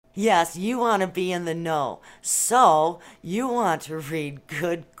Yes, you want to be in the know. So you want to read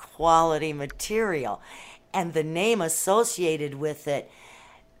good quality material. And the name associated with it,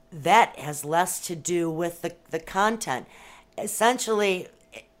 that has less to do with the content. Essentially,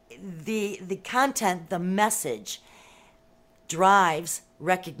 the content, the message, drives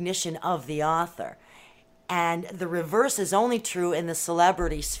recognition of the author. And the reverse is only true in the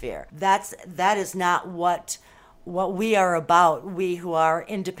celebrity sphere. That is not what we are about. We who are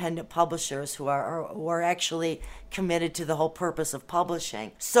independent publishers, who are actually committed to the whole purpose of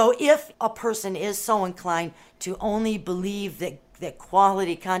publishing. So if a person is so inclined to only believe that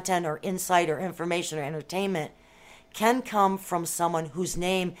quality content or insight or information or entertainment can come from someone whose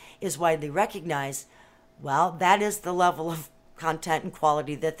name is widely recognized, well, that is the level of content and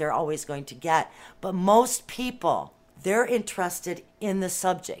quality that they're always going to get. But most people, they're interested in the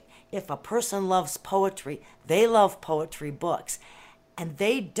subject. If a person loves poetry, they love poetry books. And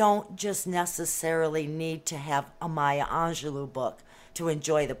they don't just necessarily need to have a Maya Angelou book to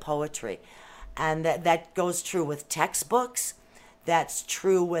enjoy the poetry. And that goes true with textbooks. That's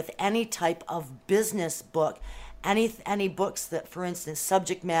true with any type of business book. Any books that, for instance,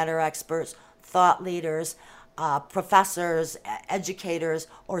 subject matter experts, thought leaders, professors, educators,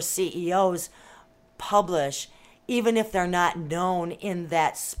 or CEOs publish, even if they're not known in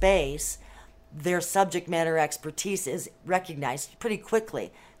that space, their subject matter expertise is recognized pretty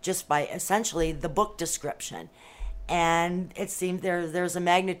quickly just by essentially the book description. And it seems there's a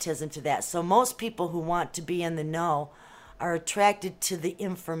magnetism to that. So most people who want to be in the know are attracted to the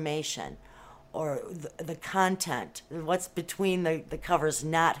information or the content, what's between the covers,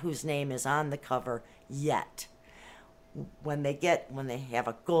 not whose name is on the cover yet. When they have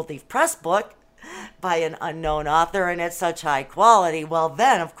a Gold Leaf Press book by an unknown author and it's such high quality, well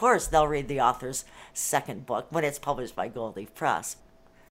then of course they'll read the author's second book when it's published by Gold Leaf Press.